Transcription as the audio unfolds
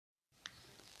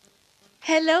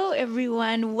Hello,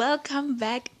 everyone. Welcome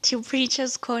back to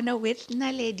Preacher's Corner with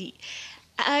Naledi.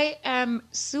 I am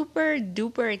super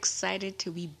duper excited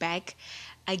to be back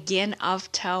again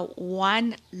after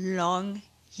one long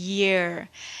year.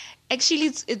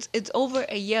 Actually, it's over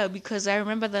a year because I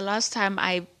remember the last time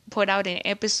I put out an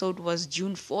episode was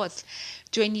June 4th,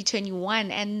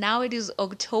 2021, and now it is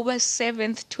October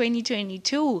 7th,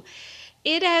 2022.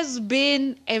 It has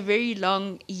been a very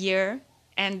long year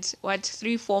and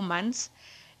 3, 4 months.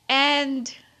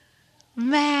 And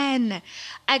man,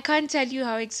 I can't tell you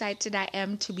how excited I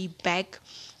am to be back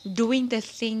doing the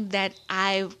thing that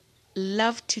I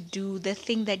love to do, the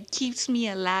thing that keeps me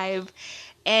alive,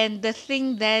 and the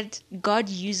thing that God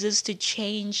uses to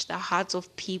change the hearts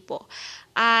of people.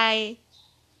 I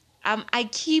I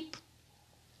keep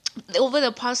over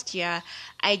the past year,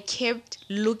 I kept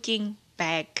looking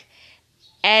back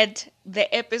at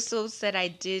the episodes that I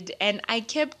did, and I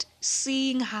kept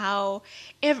seeing how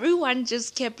everyone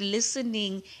just kept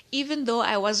listening, even though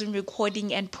I wasn't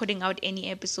recording and putting out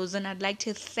any episodes. And I'd like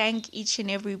to thank each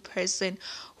and every person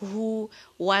who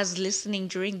was listening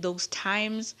during those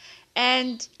times.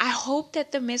 And I hope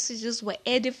that the messages were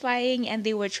edifying and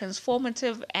they were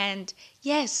transformative, and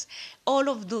yes, all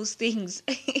of those things.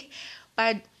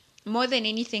 But more than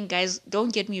anything, guys,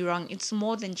 don't get me wrong. It's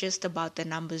more than just about the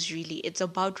numbers, really. It's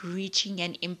about reaching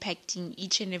and impacting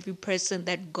each and every person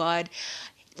that God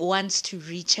wants to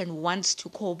reach and wants to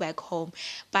call back home.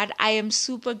 But I am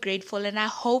super grateful, and I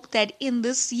hope that in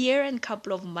this year and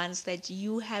couple of months that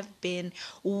you have been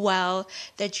well,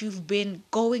 that you've been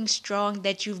going strong,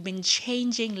 that you've been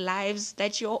changing lives,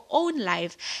 that your own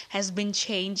life has been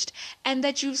changed, and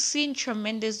that you've seen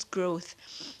tremendous growth.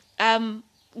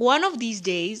 One of these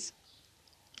days,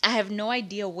 I have no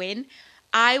idea when,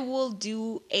 I will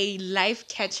do a live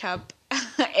catch up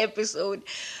episode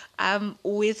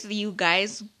with you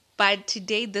guys. But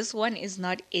today, this one is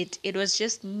not it. It was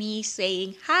just me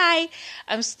saying, hi,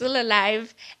 I'm still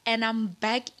alive and I'm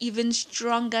back even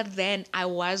stronger than I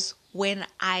was when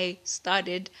I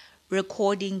started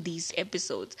recording these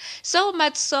episodes. So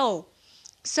much so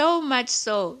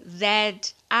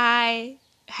that I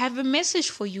have a message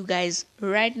for you guys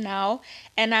right now,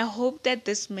 and I hope that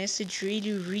this message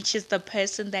really reaches the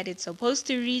person that it's supposed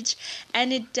to reach,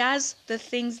 and it does the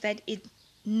things that it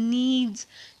needs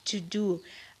to do.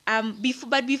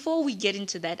 Before we get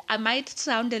into that, I might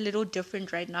sound a little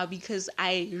different right now because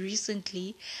I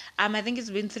recently, I think it's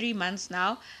been 3 months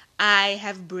now, I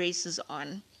have braces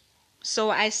on. So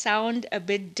I sound a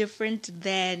bit different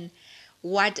than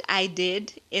what I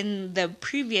did in the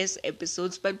previous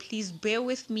episodes, but please bear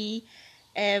with me.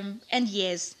 And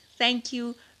yes, thank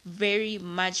you very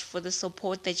much for the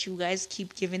support that you guys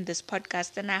keep giving this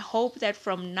podcast. And I hope that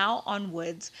from now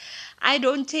onwards, I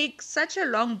don't take such a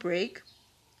long break,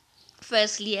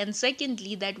 firstly, and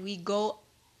secondly, that we go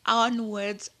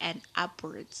onwards and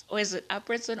upwards. Or is it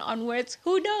upwards and onwards?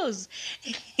 Who knows?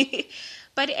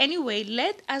 But anyway,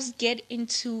 let us get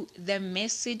into the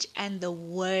message and the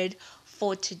word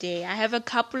for today. I have a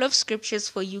couple of scriptures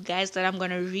for you guys that I'm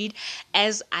going to read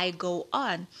as I go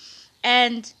on.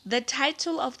 And the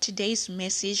title of today's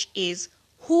message is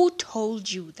Who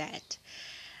Told You That?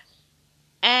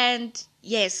 And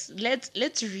yes,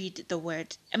 let's read the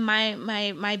word.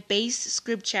 My base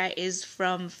scripture is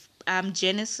from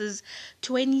Genesis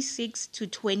 26 to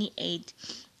 28,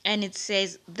 and it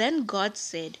says, "Then God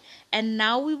said, and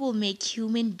now we will make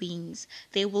human beings.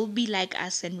 They will be like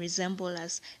us and resemble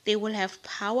us. They will have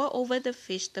power over the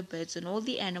fish, the birds, and all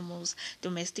the animals,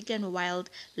 domestic and wild,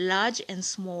 large and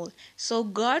small." So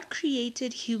God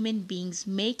created human beings,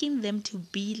 making them to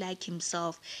be like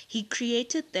himself. He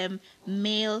created them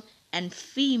male and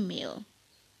female.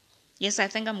 Yes, I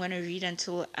think I'm going to read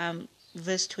until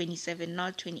verse 27,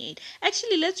 not 28.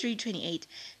 Actually, let's read 28.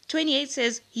 28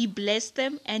 says, "He blessed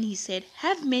them and he said,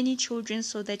 'Have many children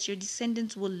so that your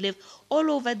descendants will live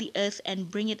all over the earth and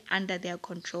bring it under their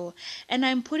control. And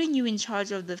I'm putting you in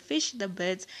charge of the fish, the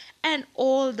birds, and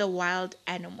all the wild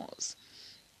animals.'"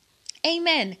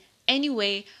 Amen.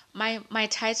 Anyway, my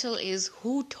title is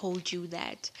Who Told You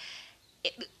That?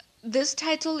 This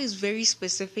title is very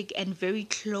specific and very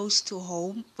close to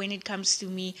home when it comes to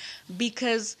me,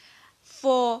 because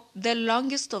for the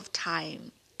longest of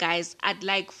time, guys, I'd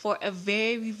like for a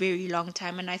very, very long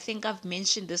time, and I think I've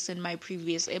mentioned this in my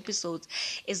previous episodes,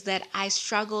 is that I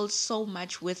struggled so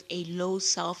much with a low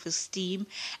self-esteem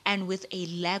and with a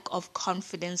lack of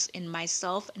confidence in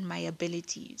myself and my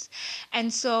abilities.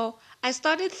 And so I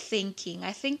started thinking,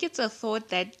 I think it's a thought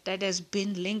that has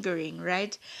been lingering,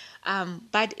 right?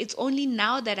 But it's only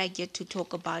now that I get to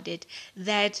talk about it,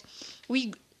 that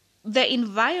we the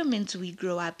environments we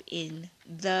grow up in,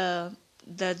 the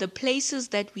places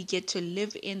that we get to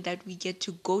live in, that we get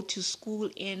to go to school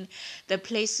in, the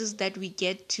places that we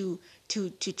get to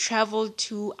travel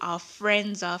to, our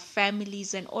friends, our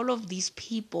families, and all of these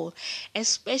people,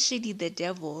 especially the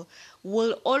devil,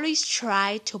 will always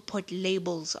try to put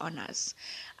labels on us.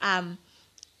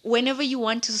 Whenever you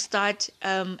want to start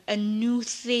a new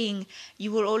thing,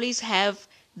 you will always have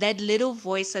that little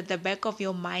voice at the back of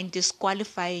your mind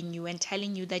disqualifying you and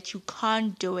telling you that you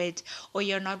can't do it, or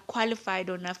you're not qualified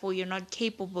enough, or you're not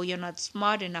capable, you're not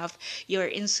smart enough, you're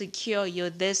insecure, you're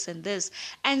this and this.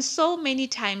 And so many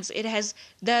times it has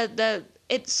the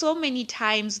it so many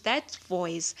times that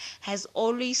voice has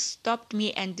always stopped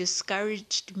me and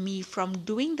discouraged me from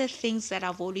doing the things that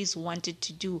I've always wanted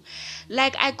to do.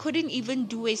 Like, I couldn't even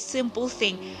do a simple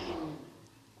thing.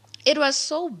 It was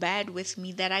so bad with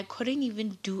me that I couldn't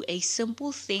even do a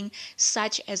simple thing,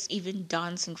 such as even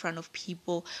dance in front of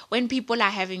people when people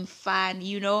are having fun,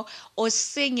 or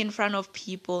sing in front of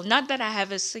people. Not that I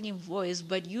have a singing voice,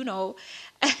 but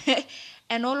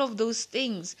and all of those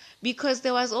things. Because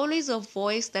there was always a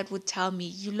voice that would tell me,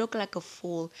 "You look like a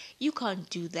fool. You can't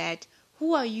do that.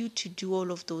 Who are you to do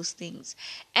all of those things?"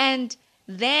 And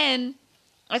then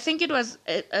I think it was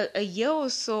a year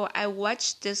or so, I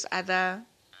watched this other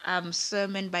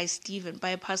sermon by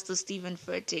Pastor Stephen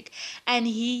Furtick, and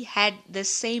he had the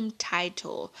same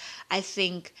title, I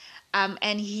think.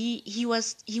 And he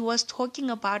was talking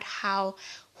about how,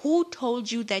 who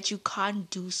told you that you can't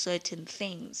do certain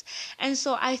things? And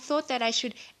so I thought that I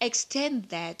should extend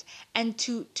that, and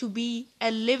to be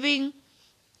a living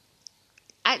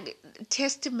uh,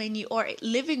 testimony, or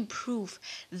living proof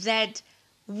that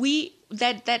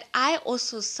that I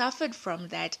also suffered from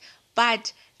that.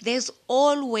 But there's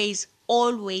always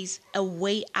a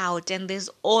way out, and there's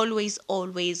always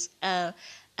a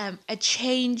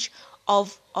change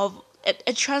of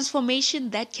a transformation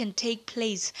that can take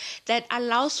place, that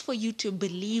allows for you to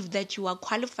believe that you are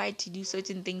qualified to do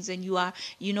certain things, and you are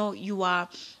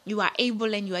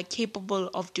able and you are capable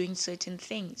of doing certain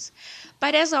things.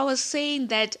 But as I was saying,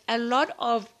 that a lot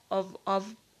of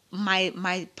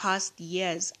my past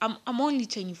years, I'm only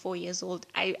 24 years old.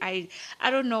 I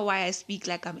don't know why I speak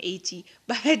like I'm 80,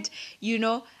 but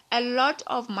a lot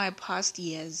of my past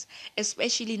years,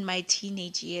 especially in my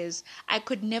teenage years, I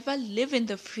could never live in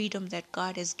the freedom that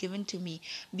God has given to me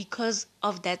because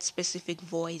of that specific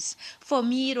voice. For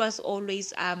me, it was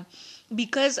always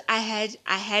because I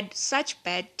had such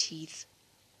bad teeth,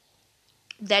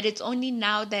 that it's only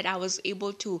now that I was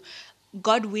able to,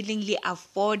 God willingly,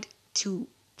 afford to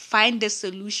find a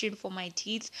solution for my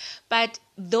teeth. But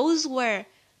those were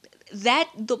that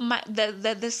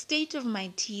the state of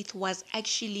my teeth was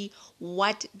actually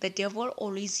what the devil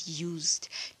always used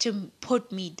to put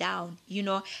me down.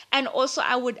 And also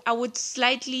I would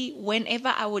slightly, whenever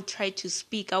I would try to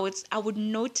speak, I would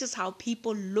notice how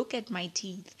people look at my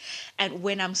teeth and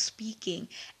when I'm speaking,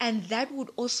 and that would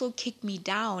also kick me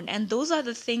down. And those are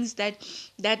the things that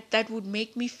would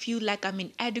make me feel like I'm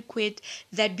inadequate,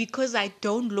 that because I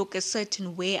don't look a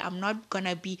certain way, I'm not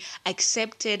gonna be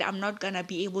accepted, I'm not gonna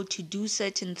be able to do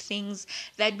certain things,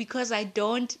 that because I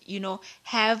don't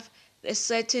have a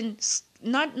certain,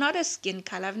 not a skin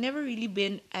color. I've never really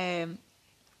been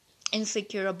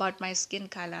insecure about my skin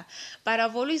color, but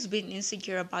I've always been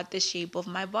insecure about the shape of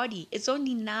my body. It's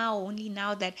only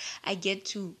now that I get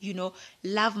to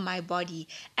love my body.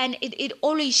 And it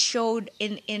always showed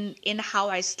in how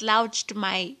I slouched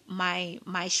my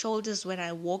shoulders when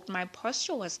I walked. My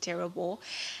posture was terrible.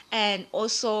 And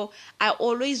also, I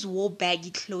always wore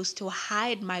baggy clothes to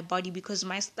hide my body because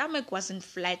my stomach wasn't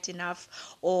flat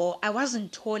enough, or I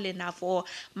wasn't tall enough, or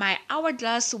my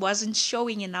hourglass wasn't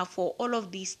showing enough, or all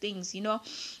of these things.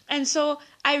 And so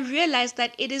I realized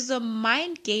that it is a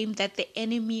mind game that the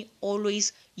enemy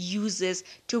always uses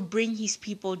to bring his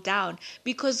people down.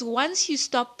 Because once you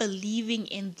stop believing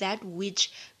in that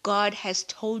which God has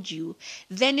told you,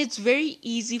 then it's very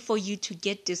easy for you to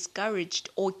get discouraged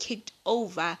or kicked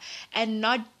over and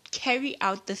not carry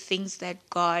out the things that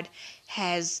God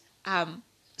has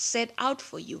set out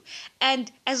for you.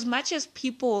 And as much as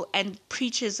people and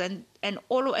preachers and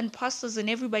pastors and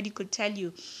everybody could tell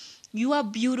you, you are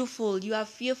beautiful, you are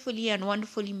fearfully and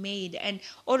wonderfully made, and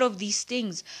all of these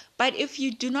things. But if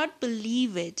you do not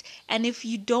believe it, and if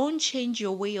you don't change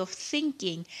your way of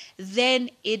thinking, then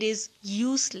it is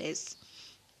useless.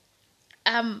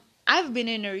 I've been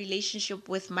in a relationship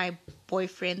with my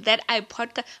boyfriend that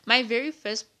my very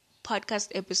first podcast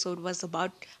episode was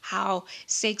about how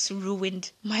sex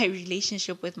ruined my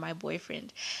relationship with my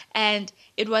boyfriend. And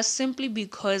it was simply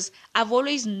because I've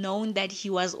always known that he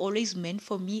was always meant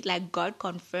for me, like God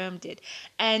confirmed it.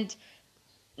 And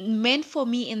meant for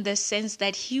me in the sense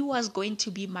that he was going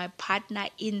to be my partner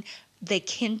in the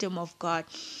kingdom of God.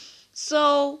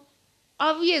 So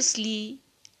obviously,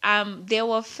 there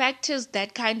were factors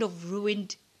that kind of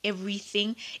ruined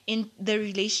everything in the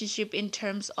relationship in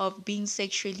terms of being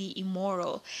sexually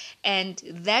immoral, and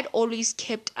that always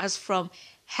kept us from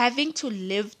having to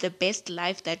live the best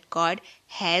life that God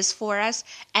has for us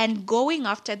and going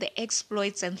after the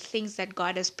exploits and things that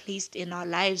God has placed in our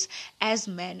lives as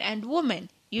men and women,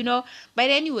 you know.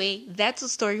 But anyway, that's a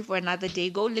story for another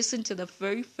day. Go listen to the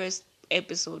very first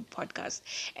episode podcast.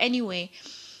 Anyway,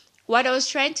 what I was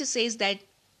trying to say is that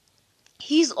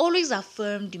he's always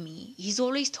affirmed me. He's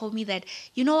always told me that,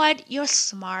 you know what, you're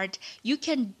smart. You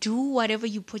can do whatever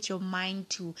you put your mind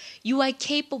to. You are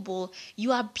capable.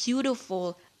 You are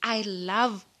beautiful. I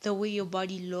love the way your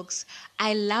body looks.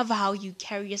 I love how you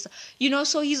carry yourself.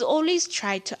 So he's always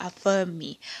tried to affirm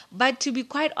me. But to be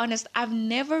quite honest, I've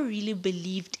never really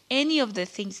believed any of the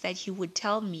things that he would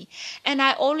tell me. And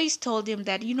I always told him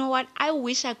that, you know what, I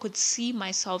wish I could see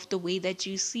myself the way that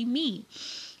you see me.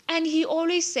 And he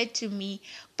always said to me,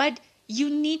 but you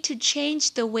need to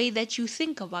change the way that you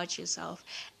think about yourself.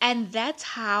 And that's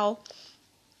how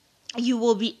you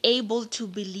will be able to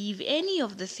believe any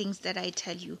of the things that I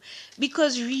tell you.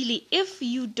 Because really, if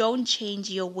you don't change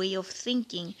your way of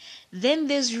thinking, then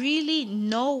there's really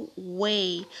no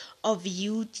way of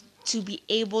you to be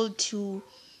able to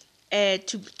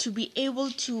be able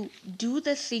to do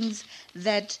the things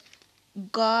that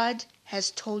God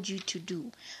has told you to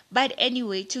do. But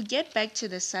anyway, to get back to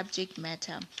the subject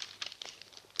matter,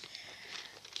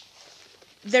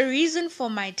 the reason for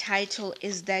my title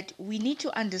is that we need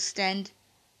to understand.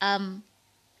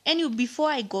 Anyway, before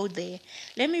I go there,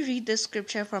 let me read the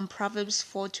scripture from Proverbs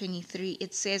 4:23.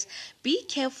 It says, "Be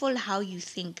careful how you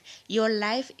think. Your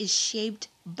life is shaped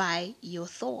by your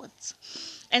thoughts."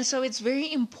 And so it's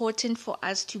very important for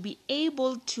us to be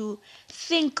able to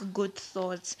think good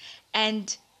thoughts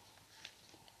and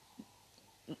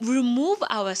remove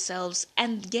ourselves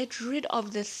and get rid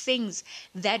of the things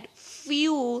that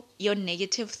fuel your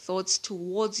negative thoughts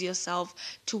towards yourself,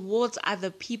 towards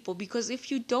other people. Because if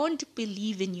you don't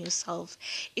believe in yourself,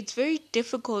 it's very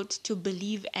difficult to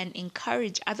believe and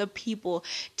encourage other people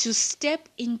to step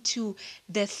into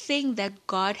the thing that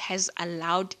God has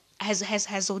allowed,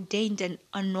 has ordained and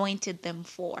anointed them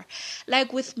for.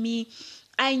 Like with me,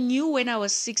 I knew when I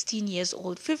was 16 years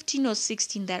old, 15 or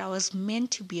 16, that I was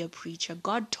meant to be a preacher.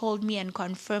 God told me and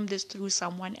confirmed this through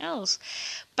someone else.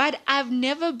 But I've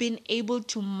never been able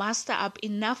to muster up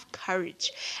enough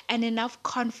courage and enough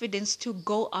confidence to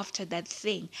go after that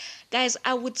thing. Guys,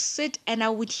 I would sit and I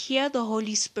would hear the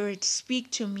Holy Spirit speak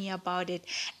to me about it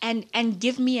and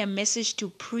give me a message to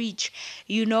preach,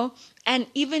 and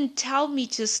even tell me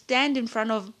to stand in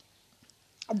front of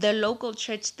the local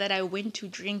church that I went to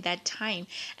during that time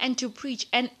and to preach.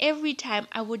 And every time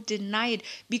I would deny it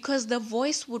because the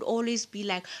voice would always be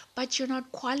like, but you're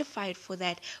not qualified for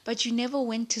that. But you never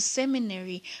went to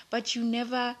seminary. But you've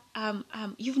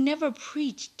never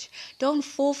preached. Don't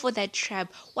fall for that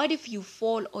trap. What if you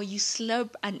fall or you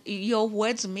slip and your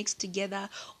words mix together,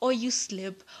 or you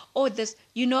slip, or this,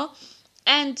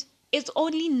 and it's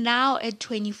only now at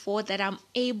 24 that I'm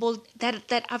able,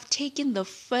 that I've taken the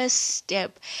first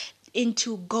step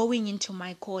into going into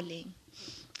my calling.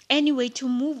 Anyway, to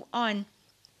move on,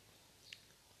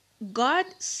 God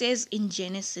says in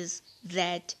Genesis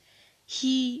that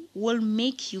He will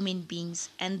make human beings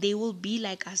and they will be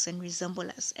like us and resemble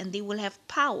us and they will have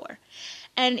power.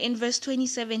 And in verse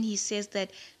 27, He says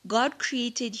that God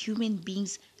created human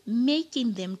beings,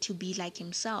 making them to be like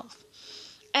Himself.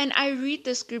 And I read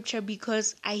the scripture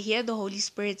because I hear the Holy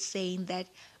Spirit saying that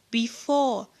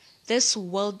before this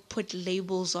world put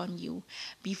labels on you,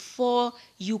 before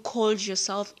you called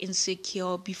yourself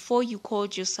insecure, before you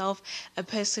called yourself a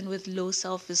person with low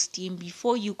self-esteem,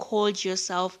 before you called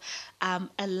yourself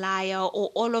a liar, or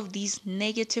all of these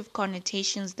negative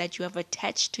connotations that you have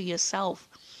attached to yourself,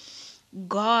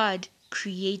 God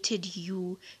created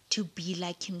you to be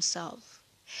like Himself.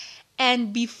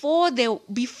 And before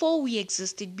we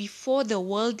existed, before the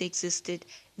world existed,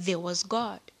 there was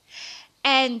God.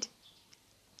 And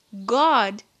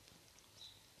God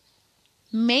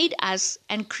made us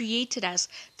and created us.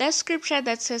 That scripture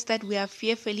that says that we are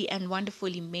fearfully and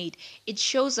wonderfully made, it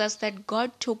shows us that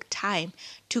God took time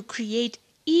to create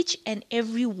each and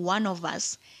every one of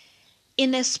us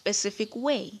in a specific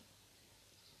way.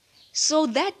 So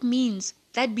that means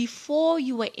that before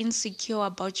you were insecure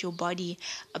about your body,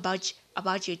 about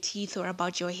your teeth, or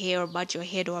about your hair, or about your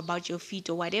head, or about your feet,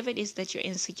 or whatever it is that you're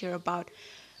insecure about,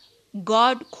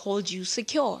 God called you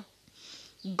secure.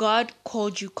 God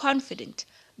called you confident.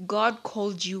 God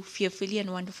called you fearfully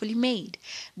and wonderfully made.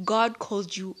 God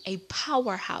called you a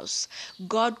powerhouse.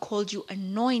 God called you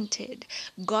anointed.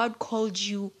 God called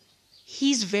you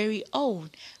His very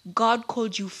own. God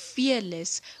called you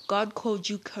fearless. God called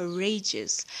you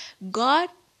courageous. God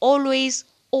always,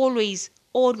 always,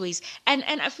 always. And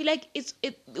I feel like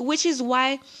which is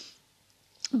why,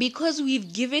 because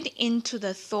we've given into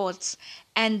the thoughts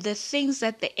and the things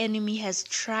that the enemy has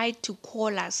tried to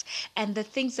call us, and the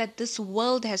things that this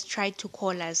world has tried to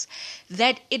call us,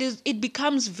 that it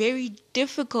becomes very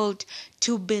difficult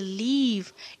to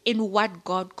believe in what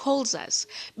God calls us.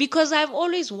 Because I've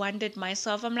always wondered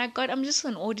myself, I'm like, God, I'm just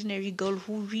an ordinary girl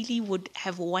who really would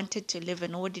have wanted to live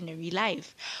an ordinary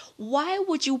life. Why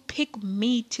would you pick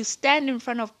me to stand in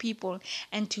front of people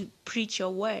and to preach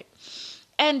your word?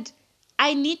 And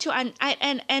I need to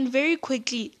and very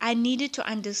quickly I needed to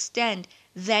understand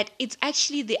that it's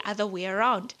actually the other way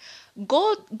around.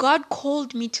 God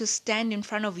called me to stand in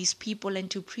front of His people and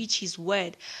to preach His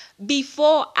word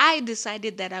before I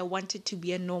decided that I wanted to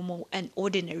be a normal and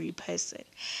ordinary person.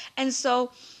 And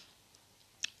so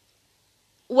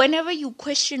whenever you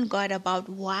question God about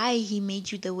why He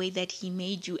made you the way that He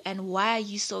made you, and why are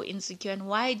you so insecure, and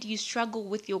why do you struggle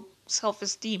with your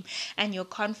self-esteem and your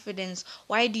confidence,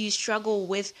 why do you struggle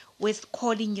with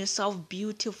calling yourself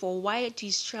beautiful, why do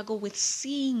you struggle with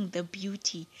seeing the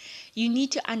beauty, you need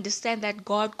to understand that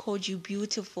God called you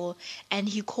beautiful, and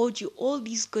He called you all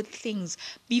these good things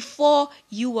before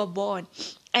you were born.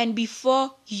 And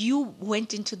before you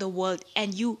went into the world,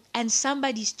 and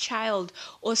somebody's child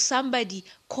or somebody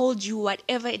called you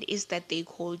whatever it is that they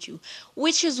called you.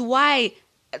 Which is why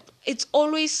it's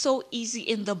always so easy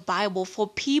in the Bible for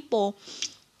people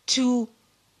to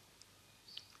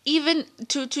even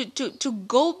to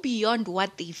go beyond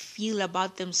what they feel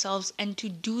about themselves and to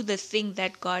do the thing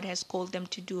that God has called them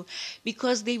to do,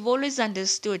 because they've always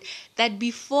understood that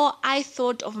before I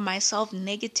thought of myself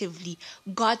negatively,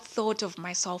 God thought of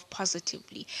myself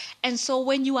positively. And so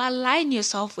when you align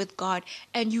yourself with God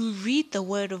and you read the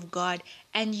word of God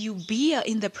and you be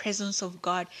in the presence of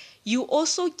God, you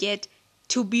also get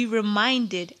to be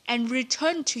reminded and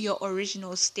return to your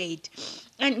original state.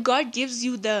 And God gives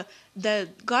you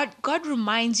God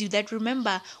reminds you that,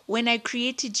 remember, when I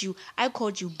created you, I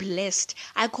called you blessed,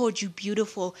 I called you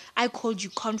beautiful, I called you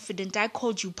confident, I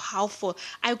called you powerful,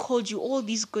 I called you all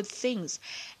these good things.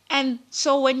 And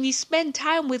so when we spend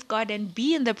time with God and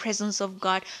be in the presence of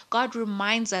God, God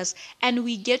reminds us, and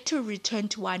we get to return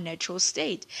to our natural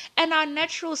state. And our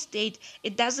natural state,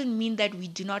 it doesn't mean that we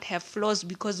do not have flaws,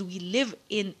 because we live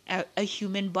in a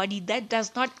human body. That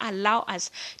does not allow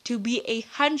us to be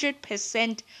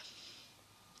 100%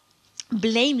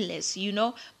 blameless,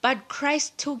 but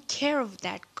Christ took care of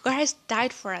that. Christ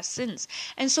died for our sins,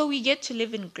 and so we get to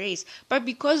live in grace. But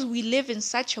because we live in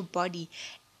such a body,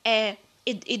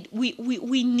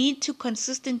 we need to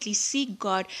consistently seek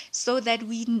God, so that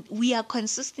we are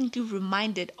consistently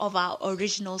reminded of our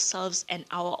original selves and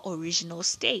our original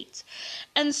state.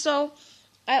 And so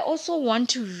I also want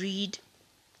to read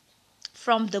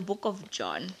from the book of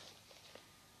John.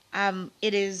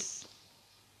 It is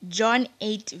John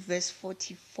 8 verse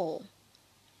 44,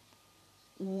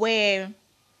 where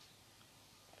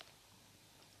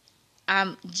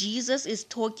Jesus is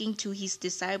talking to His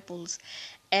disciples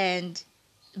and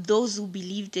those who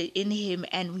believed in Him,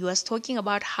 and He was talking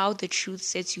about how the truth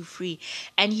sets you free,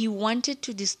 and He wanted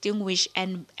to distinguish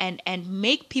and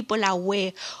make people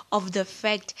aware of the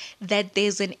fact that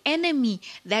there's an enemy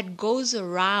that goes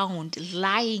around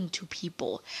lying to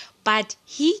people. But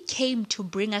He came to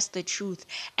bring us the truth,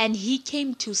 and He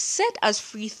came to set us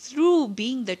free through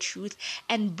being the truth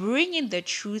and bringing the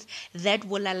truth that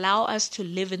will allow us to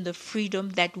live in the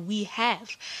freedom that we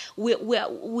have.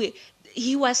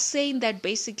 He was saying that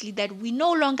basically that we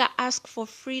no longer ask for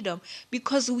freedom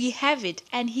because we have it,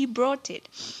 and He brought it.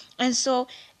 And so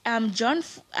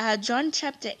John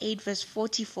chapter 8 verse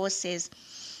 44 says,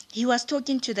 He was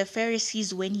talking to the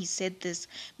Pharisees when He said this,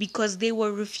 because they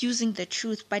were refusing the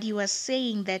truth. But He was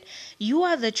saying that you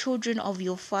are the children of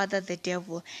your father, the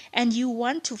devil, and you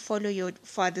want to follow your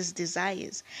father's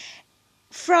desires.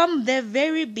 From the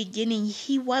very beginning,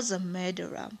 he was a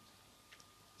murderer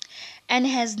and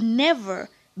has never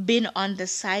been on the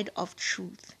side of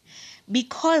truth,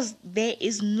 because there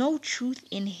is no truth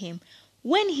in him.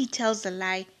 When he tells a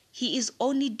lie, he is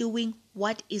only doing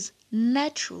what is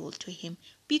natural to him,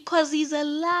 because he's a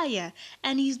liar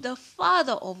and he's the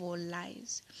father of all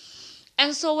lies.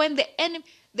 And so when the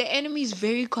enemy is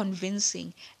very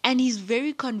convincing, and he's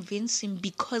very convincing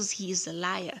because he is a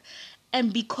liar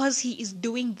and because he is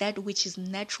doing that which is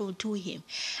natural to him.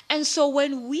 And so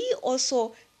when we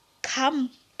also come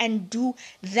and do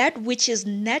that which is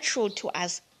natural to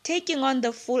us, taking on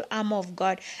the full armor of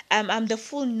God, the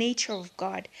full nature of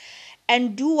God,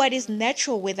 and do what is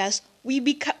natural with us, we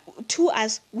become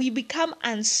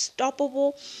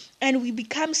unstoppable, and we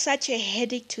become such a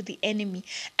headache to the enemy.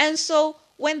 And so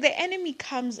when the enemy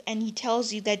comes and he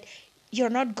tells you that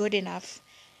you're not good enough,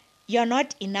 you're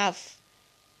not enough,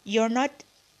 you're not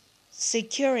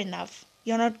secure enough,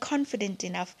 you're not confident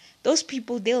enough, those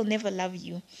people, they'll never love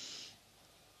you.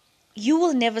 You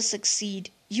will never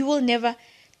succeed. You will never,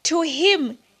 to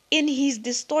him, in his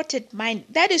distorted mind,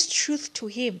 that is truth to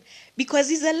him, because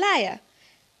he's a liar.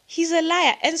 He's a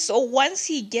liar. And so once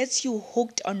he gets you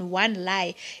hooked on one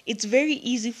lie, it's very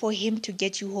easy for him to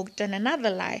get you hooked on another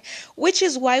lie, which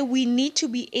is why we need to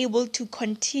be able to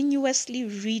continuously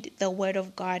read the word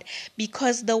of God,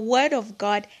 because the word of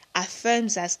God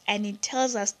affirms us and it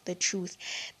tells us the truth.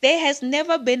 There has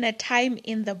never been a time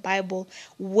in the Bible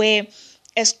where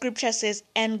a scripture says,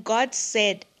 and God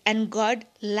said, and God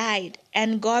lied,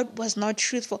 and God was not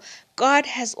truthful. God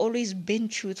has always been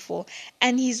truthful,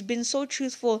 and he's been so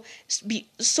truthful,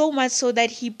 so much so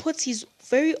that he puts his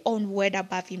very own word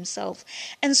above himself.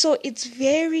 And so it's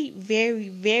very, very,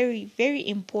 very, very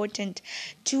important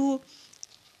to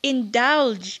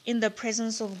indulge in the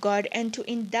presence of God and to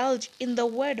indulge in the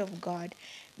word of God,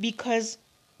 because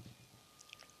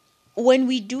when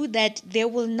we do that, there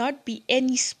will not be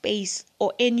any space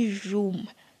or any room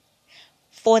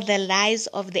for the lies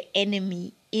of the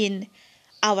enemy in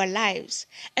our lives.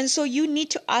 And so you need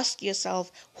to ask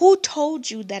yourself, who told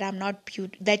you that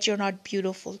that you're not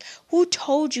beautiful? Who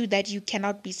told you that you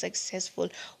cannot be successful?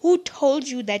 Who told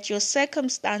you that your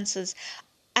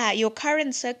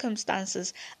current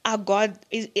circumstances are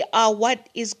what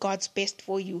is God's best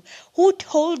for you? Who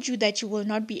told you that you will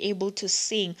not be able to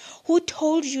sing? Who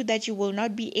told you that you will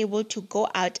not be able to go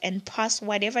out and pass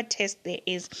whatever test there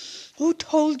is? Who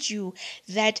told you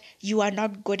that you are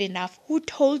not good enough? Who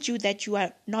told you that you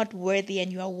are not worthy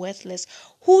and you are worthless?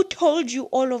 Who told you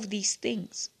all of these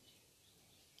things?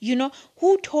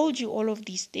 Who told you all of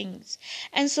these things?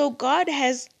 And so God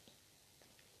has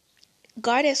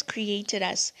created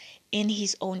us in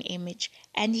his own image.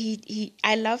 And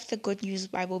I love the Good News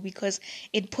Bible because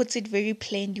it puts it very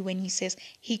plainly when he says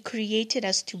he created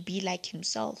us to be like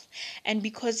himself. And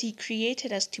because he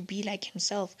created us to be like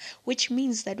himself, which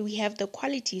means that we have the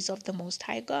qualities of the Most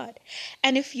High God.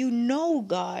 And if you know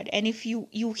God, and if you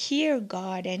hear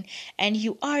God, and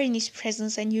you are in his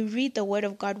presence, and you read the word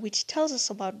of God, which tells us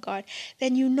about God,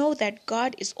 then you know that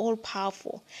God is all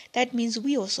powerful. That means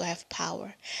we also have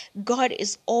power. God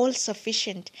is all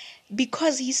sufficient.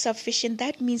 Because he's sufficient,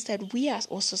 that means that we are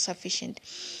also sufficient.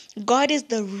 God is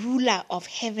the ruler of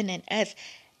heaven and earth.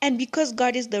 And because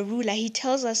God is the ruler, he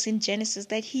tells us in Genesis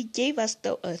that he gave us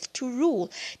the earth to rule,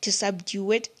 to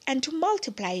subdue it, and to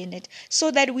multiply in it,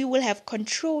 so that we will have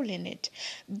control in it.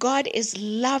 God is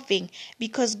loving.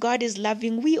 Because God is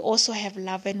loving, we also have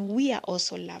love, and we are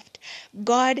also loved.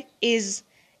 God is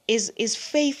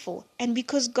faithful, and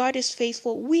because God is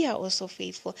faithful, we are also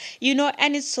faithful.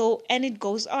 And it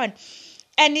goes on.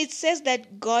 And it says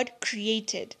that God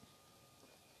created.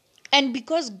 And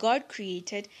because God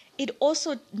created, it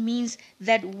also means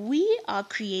that we are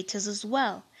creators as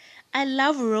well. I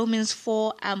love Romans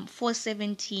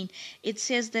 4:17. It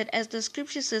says that, as the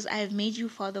scripture says, I have made you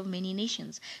father of many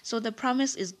nations. So the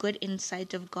promise is good in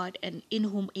sight of God, and in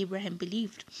whom Abraham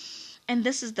believed. And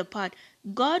this is the part: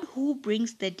 God, who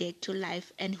brings the dead to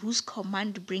life, and whose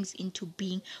command brings into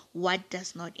being what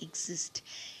does not exist.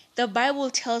 The Bible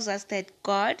tells us that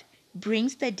God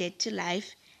brings the dead to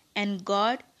life, and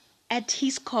God, at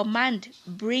his command,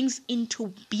 brings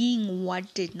into being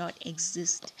what did not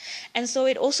exist. And so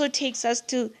it also takes us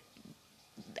to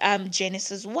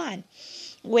Genesis 1,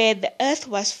 where the earth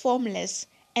was formless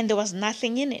and there was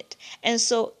nothing in it. And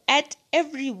so at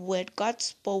every word, God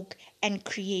spoke and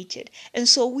created. And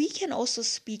so we can also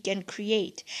speak and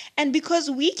create. And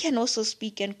because we can also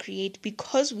speak and create,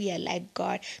 because we are like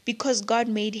God, because God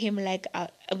made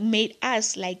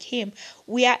us like him,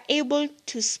 we are able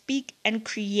to speak and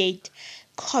create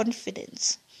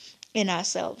confidence in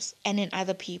ourselves and in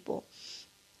other people.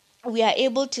 We are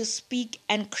able to speak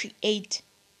and create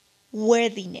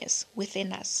worthiness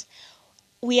within us.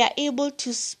 We are able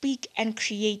to speak and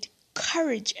create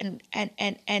courage and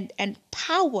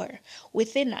power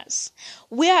within us.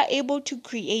 We are able to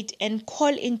create and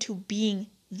call into being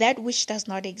that which does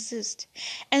not exist.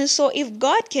 And so if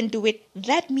God can do it,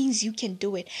 that means you can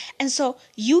do it. And so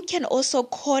you can also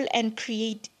call and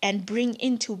create and bring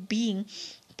into being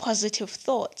positive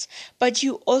thoughts, but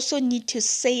you also need to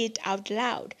say it out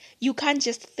loud. You can't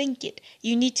just think it,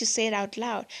 you need to say it out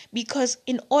loud, because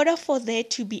in order for there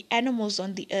to be animals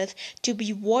on the earth, to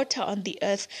be water on the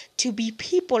earth, to be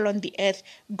people on the earth,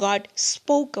 God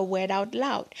spoke a word out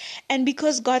loud. And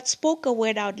because God spoke a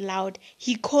word out loud,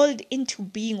 he called into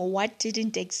being what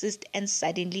didn't exist, and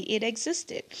suddenly it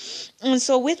existed. And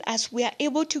so with us, we are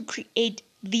able to create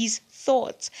these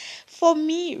thoughts. For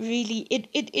me, really,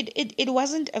 it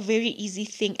wasn't a very easy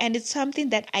thing, and it's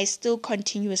something that I still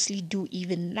continuously do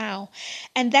even now.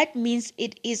 And that means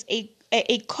it is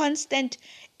a constant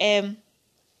um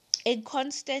a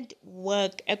constant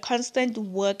work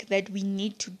that we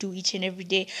need to do each and every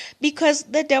day, because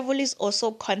the devil is also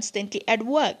constantly at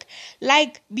work.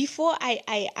 Like before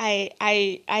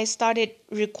I started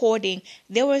recording,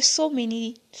 there were so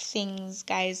many things,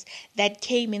 guys, that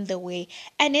came in the way.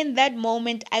 And in that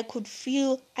moment, I could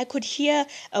hear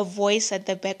a voice at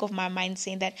the back of my mind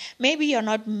saying that maybe you're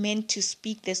not meant to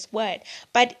speak this word.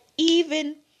 But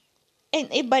in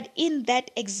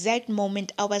that exact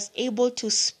moment, I was able to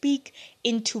speak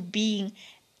into being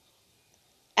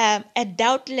a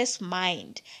doubtless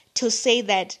mind, to say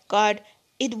that God,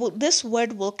 this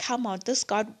word will come out.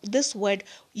 This word,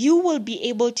 you will be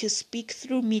able to speak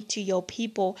through me to your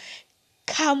people,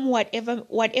 come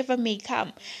whatever may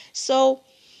come. So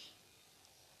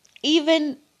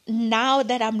even now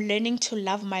that I'm learning to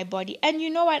love my body, and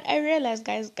you know what, I realize,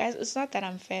 guys, it's not that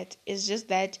I'm fat, it's just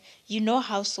that you know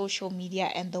how social media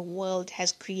and the world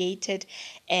has created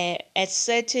a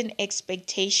certain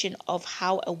expectation of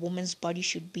how a woman's body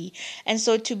should be. And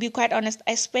so, to be quite honest,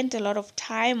 I spent a lot of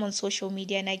time on social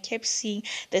media, and I kept seeing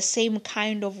the same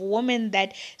kind of woman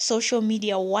that social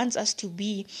media wants us to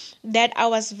be, that I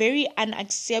was very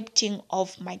unaccepting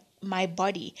of my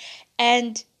body.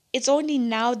 And it's only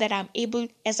now that I'm able,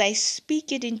 as I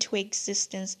speak it into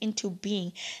existence, into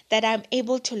being, that I'm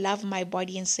able to love my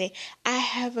body and say, I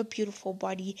have a beautiful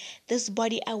body. This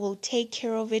body, I will take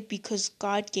care of it because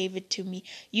God gave it to me,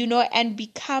 and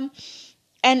become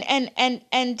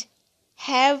and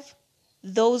have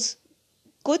those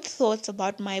good thoughts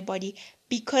about my body,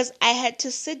 because I had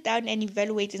to sit down and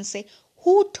evaluate and say,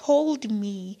 who told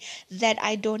me that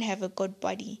I don't have a good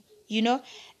body?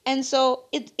 And so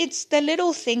it's the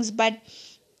little things, but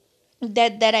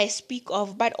that I speak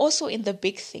of, but also in the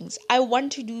big things. I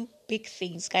want to do big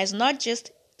things, guys, not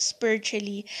just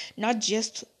spiritually, not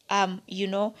just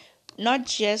not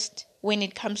just when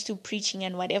it comes to preaching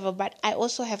and whatever, but I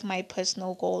also have my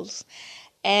personal goals.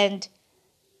 And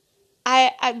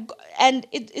I and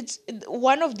it's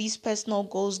one of these personal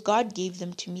goals. God gave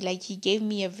them to me, like he gave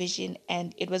me a vision,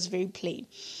 and it was very plain,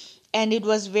 and it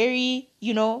was very,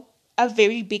 a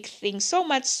very big thing, so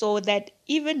much so that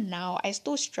even now I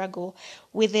still struggle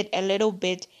with it a little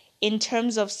bit, in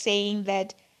terms of saying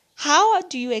that, how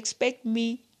do you expect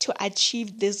me to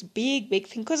achieve this big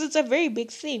thing, because it's a very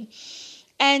big thing.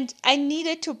 And I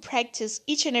needed to practice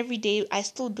each and every day. I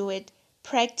still do it.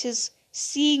 Practice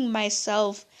seeing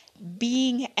myself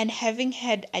being and having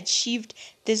had achieved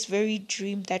this very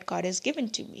dream that God has given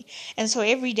to me. And so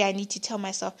every day I need to tell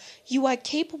myself, you are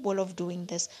capable of doing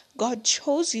this. God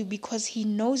chose you because he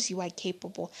knows you are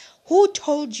capable. Who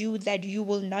told you that you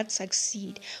will not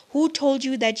succeed? Who told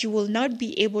you that you will not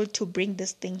be able to bring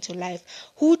this thing to life?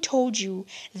 Who told you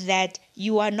that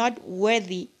you are not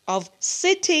worthy of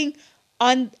sitting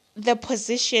on the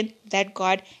position that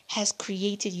God has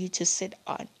created you to sit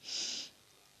on?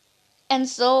 And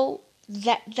so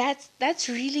that's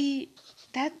really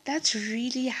that's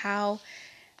really how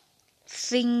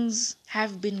things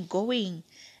have been going.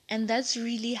 And that's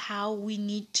really how we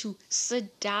need to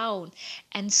sit down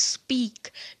and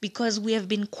speak, because we have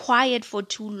been quiet for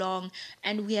too long,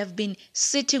 and we have been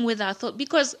sitting with our thoughts.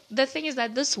 Because the thing is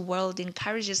that this world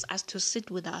encourages us to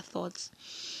sit with our thoughts,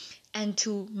 and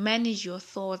to manage your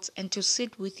thoughts, and to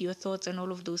sit with your thoughts, and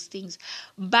all of those things.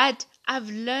 But I've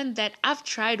learned that I've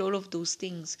tried all of those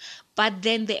things, but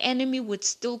then the enemy would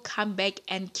still come back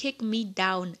and kick me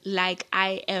down like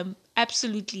I am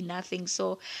absolutely nothing.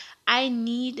 So I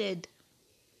needed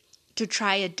to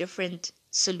try a different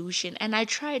solution, and I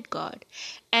tried God.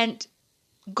 And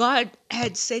God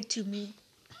had said to me,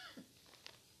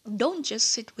 don't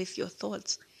just sit with your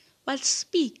thoughts, but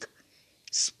speak.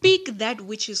 Speak that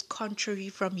which is contrary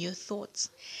from your thoughts.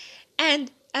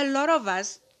 And a lot of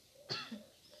us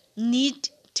need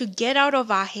to get out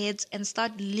of our heads and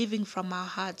start living from our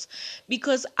hearts,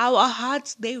 because our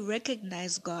hearts, they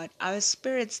recognize God. Our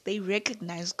spirits, they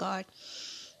recognize God.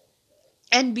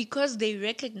 And because they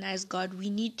recognize God, we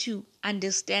need to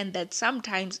understand that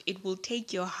sometimes it will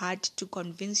take your heart to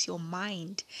convince your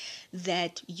mind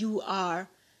that you are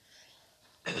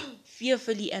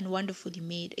fearfully and wonderfully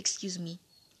made, excuse me,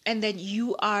 and that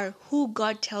you are who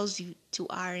God tells you to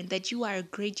are, and that you are a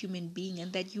great human being,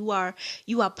 and that you are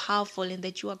powerful, and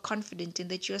that you are confident, and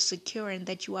that you are secure, and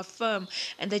that you are firm,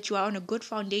 and that you are on a good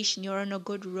foundation, you're on a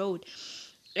good road.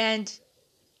 And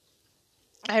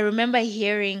I remember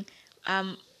hearing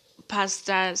um,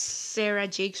 Pastor Sarah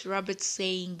Jakes Roberts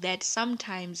saying that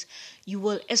sometimes you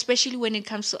will, especially when it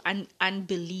comes to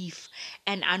unbelief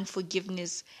and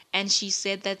unforgiveness, and she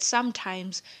said that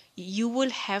sometimes you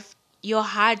will have your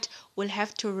heart will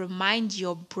have to remind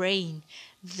your brain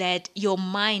that your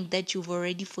mind that you've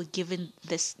already forgiven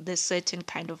this certain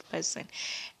kind of person.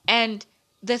 And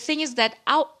the thing is that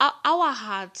our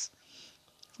hearts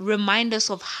remind us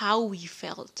of how we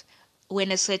felt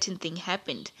when a certain thing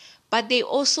happened. But they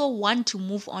also want to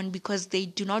move on because they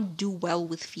do not do well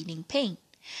with feeling pain.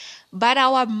 But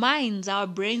our minds, our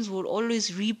brains will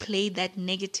always replay that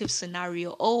negative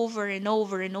scenario over and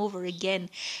over and over again.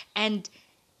 And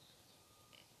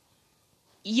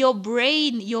your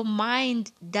brain, your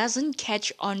mind doesn't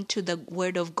catch on to the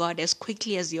word of God as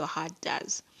quickly as your heart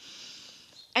does.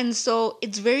 And so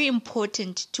it's very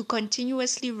important to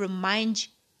continuously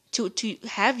to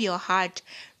have your heart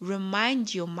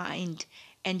remind your mind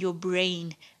and your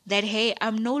brain that, hey,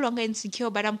 I'm no longer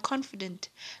insecure, but I'm confident.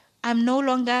 I'm no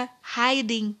longer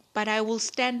hiding, but I will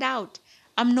stand out.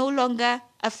 I'm no longer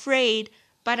afraid,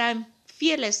 but I'm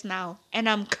fearless now and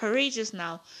I'm courageous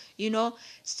now,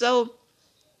 So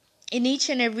in each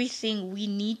and everything, we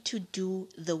need to do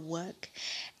the work.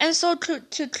 And so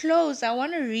to close, I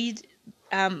want to read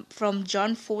from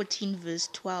John 14, verse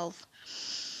 12,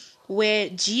 where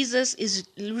Jesus is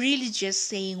really just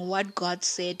saying what God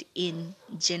said in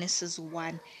Genesis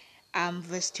 1,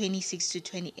 verse 26 to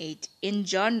 28. In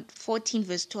John 14,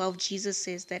 verse 12, Jesus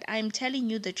says that I am telling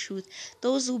you the truth.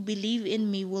 Those who believe in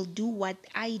me will do what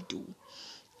I do.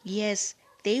 Yes,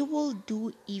 they will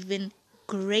do even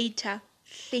greater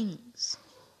things.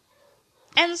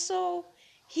 And so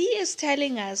he is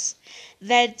telling us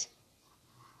that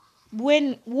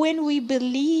when we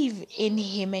believe in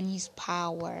him and his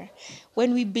power,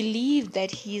 when we believe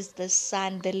that he is the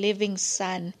Son, the living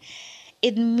Son,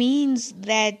 it means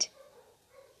that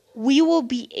we will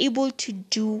be able to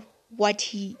do what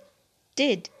he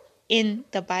did in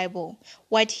the Bible,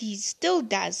 what he still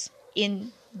does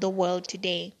in the world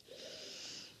today.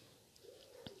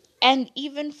 And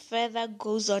even further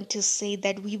goes on to say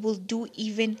that we will do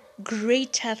even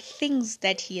greater things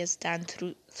that he has done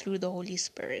through the Holy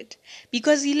Spirit,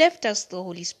 because he left us the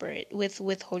Holy Spirit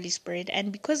with Holy Spirit.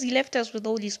 And because he left us with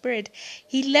Holy Spirit,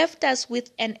 he left us with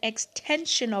an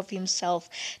extension of himself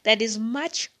that is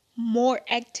much more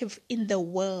active in the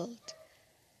world.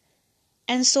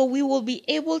 And so we will be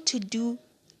able to do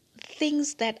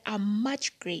things that are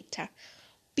much greater,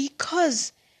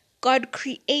 because God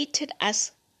created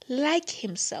us like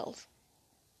himself,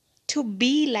 to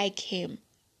be like him.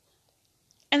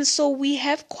 And so we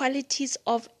have qualities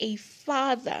of a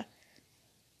father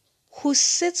who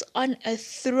sits on a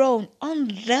throne, on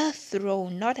the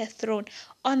throne, not a throne,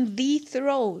 on the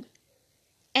throne.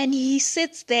 And he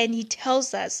sits there and he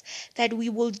tells us that we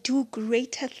will do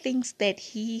greater things that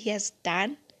he has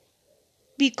done,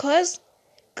 because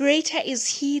greater is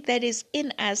he that is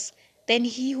in us than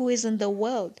he who is in the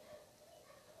world.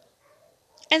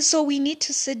 And so we need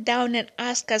to sit down and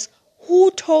ask us,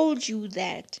 who told you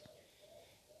that?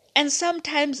 And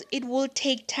sometimes it will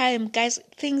take time, guys.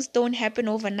 Things don't happen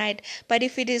overnight. But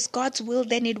if it is God's will,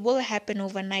 then it will happen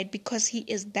overnight, because he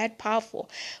is that powerful.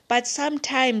 But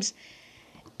sometimes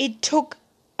it took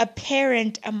a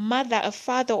parent, a mother, a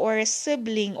father, or a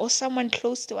sibling, or someone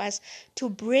close to us to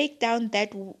break down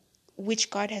that which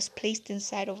God has placed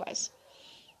inside of us.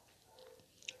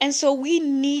 And so we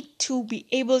need to be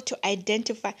able to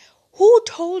identify who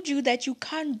told you that you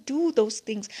can't do those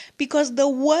things, because the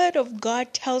word of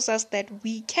God tells us that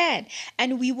we can,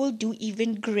 and we will do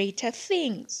even greater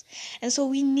things. And so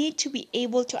we need to be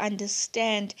able to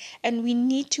understand, and we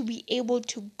need to be able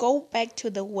to go back to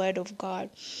the word of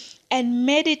God and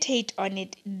meditate on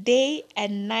it day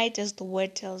and night, as the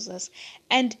word tells us,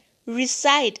 and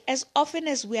recite as often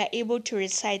as we are able to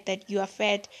recite that you are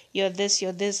fat, you're this,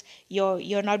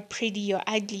 you're not pretty, you're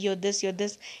ugly, you're this.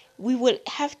 We will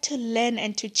have to learn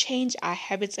and to change our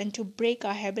habits and to break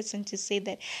our habits and to say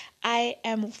that I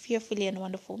am fearfully and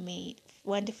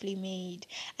wonderfully made.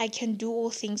 I can do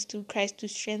all things through Christ who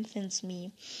strengthens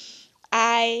me.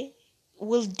 I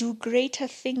will do greater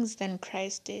things than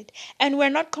Christ did. And we're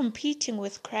not competing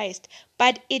with Christ,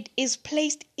 but it is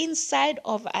placed inside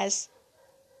of us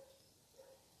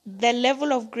the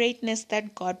level of greatness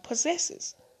that God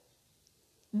possesses.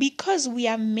 Because we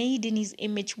are made in his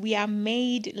image, we are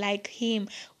made like him,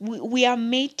 we are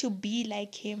made to be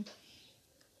like him.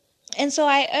 And so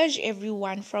I urge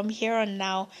everyone from here on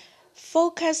now,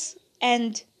 focus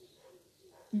on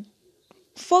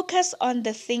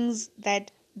the things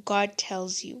that God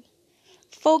tells you.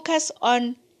 Focus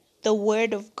on the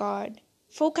word of God.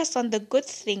 Focus on the good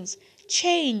things.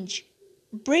 Change.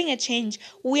 Bring a change.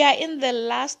 We are in the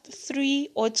last 3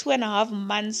 or 2.5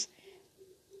 months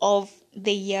of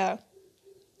the year.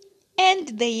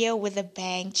 End the year with a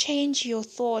bang. Change your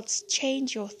thoughts.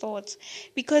 Change your thoughts.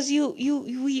 Because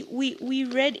we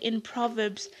read in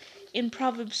Proverbs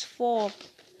 4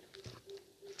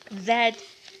 that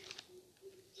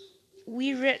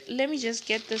let me just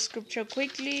get the scripture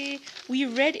quickly. We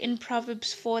read in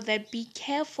Proverbs 4 that be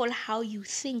careful how you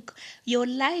think. Your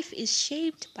life is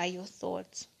shaped by your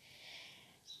thoughts.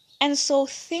 And so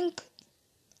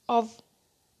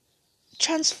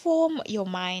transform your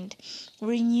mind,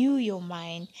 renew your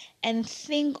mind, and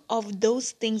think of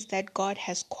those things that God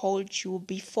has called you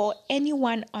before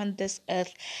anyone on this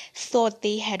earth thought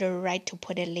they had a right to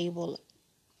put a label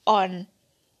on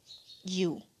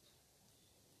you.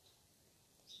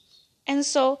 And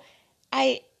so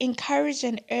I encourage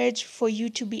and urge for you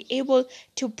to be able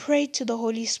to pray to the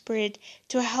Holy Spirit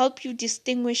to help you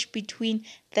distinguish between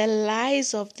the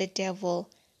lies of the devil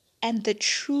and the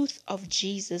truth of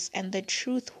Jesus, and the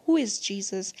truth, who is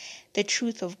Jesus, the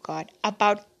truth of God,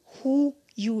 about who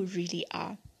you really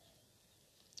are.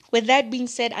 With that being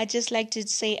said, I'd just like to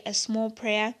say a small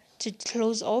prayer to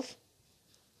close off.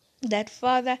 That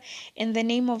Father, in the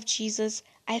name of Jesus,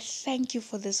 I thank you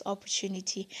for this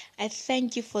opportunity. I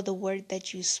thank you for the word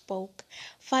that you spoke.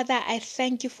 Father, I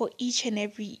thank you for each and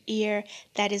every ear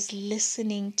that is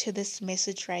listening to this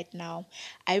message right now.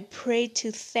 I pray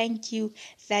to thank you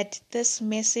that this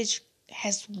message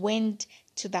has went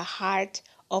to the heart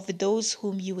of those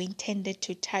whom you intended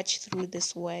to touch through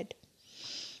this word.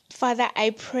 Father, I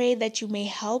pray that you may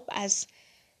help us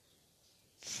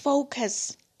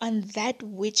focus on that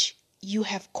which you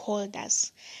have called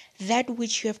us, that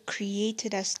which you have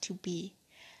created us to be.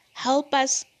 Help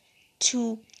us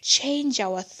to change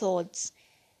our thoughts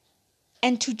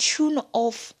and to tune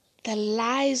off the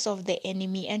lies of the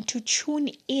enemy and to tune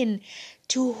in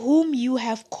to whom you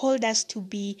have called us to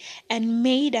be and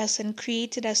made us and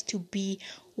created us to be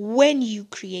when you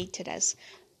created us.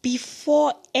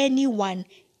 Before anyone,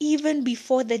 even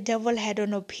before the devil had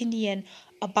an opinion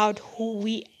about who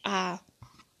we are.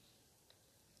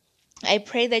 I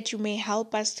pray that you may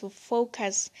help us to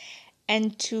focus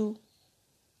and to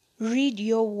read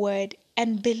your word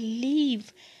and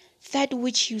believe that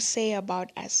which you say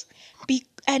about us,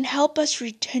 and help us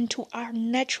return to our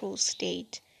natural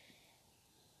state.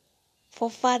 For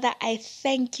Father, I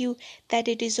thank you that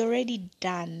it is already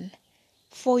done.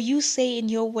 For you say in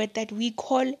your word that we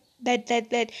call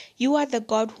that you are the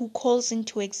God who calls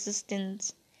into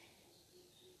existence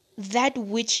that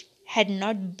which had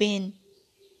not been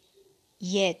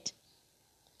yet.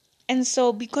 And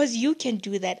so because you can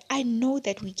do that, I know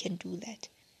that we can do that.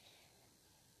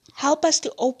 Help us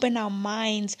to open our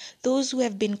minds. Those who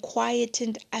have been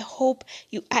quietened, I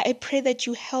pray that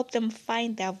you help them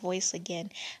find their voice again.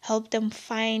 Help them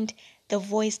find the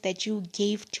voice that you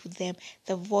gave to them,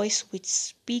 the voice which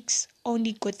speaks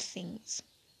only good things.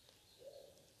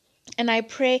 And I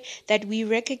pray that we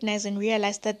recognize and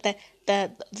realize that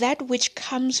that which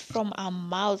comes from our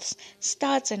mouths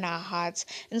starts in our hearts.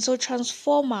 And so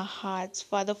transform our hearts,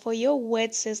 Father, for your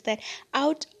word says that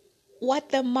out what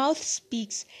the mouth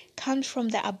speaks comes from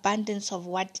the abundance of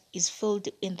what is filled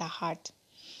in the heart.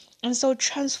 And so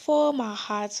transform our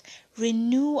hearts,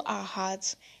 renew our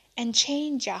hearts, and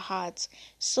change our hearts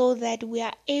so that we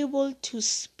are able to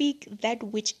speak that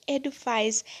which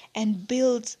edifies and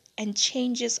builds and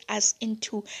changes us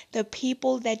into the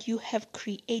people that you have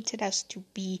created us to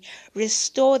be.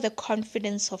 Restore the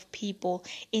confidence of people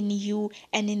in you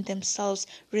and in themselves.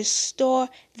 Restore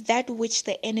that which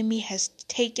the enemy has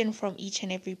taken from each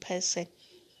and every person.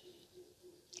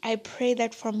 I pray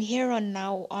that from here on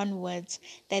now onwards,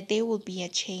 that there will be a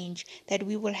change, that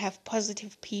we will have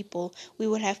positive people. We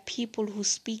will have people who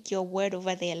speak your word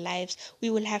over their lives. We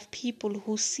will have people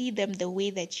who see them the way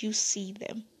that you see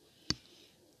them.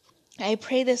 I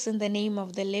pray this in the name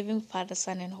of the living Father,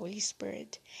 Son, and Holy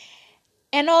Spirit.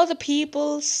 And all the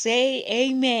people say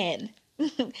amen.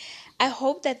 I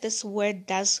hope that this word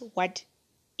does what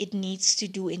it needs to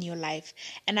do in your life.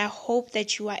 And I hope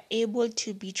that you are able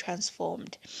to be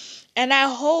transformed. And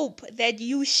I hope that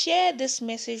you share this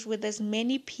message with as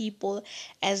many people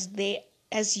as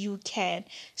you can,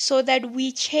 so that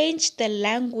we change the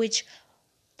language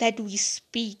that we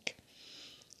speak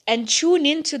and tune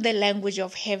into the language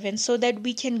of heaven, so that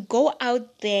we can go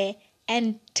out there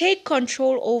and take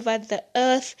control over the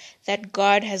earth that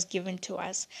God has given to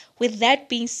us. With that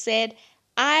being said,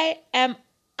 I am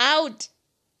out.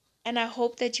 And I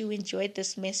hope that you enjoyed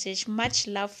this message. Much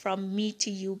love from me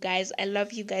to you guys. I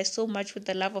love you guys so much with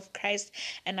the love of Christ.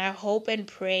 And I hope and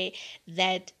pray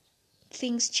that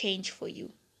things change for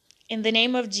you. In the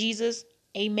name of Jesus,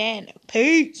 amen.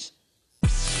 Peace.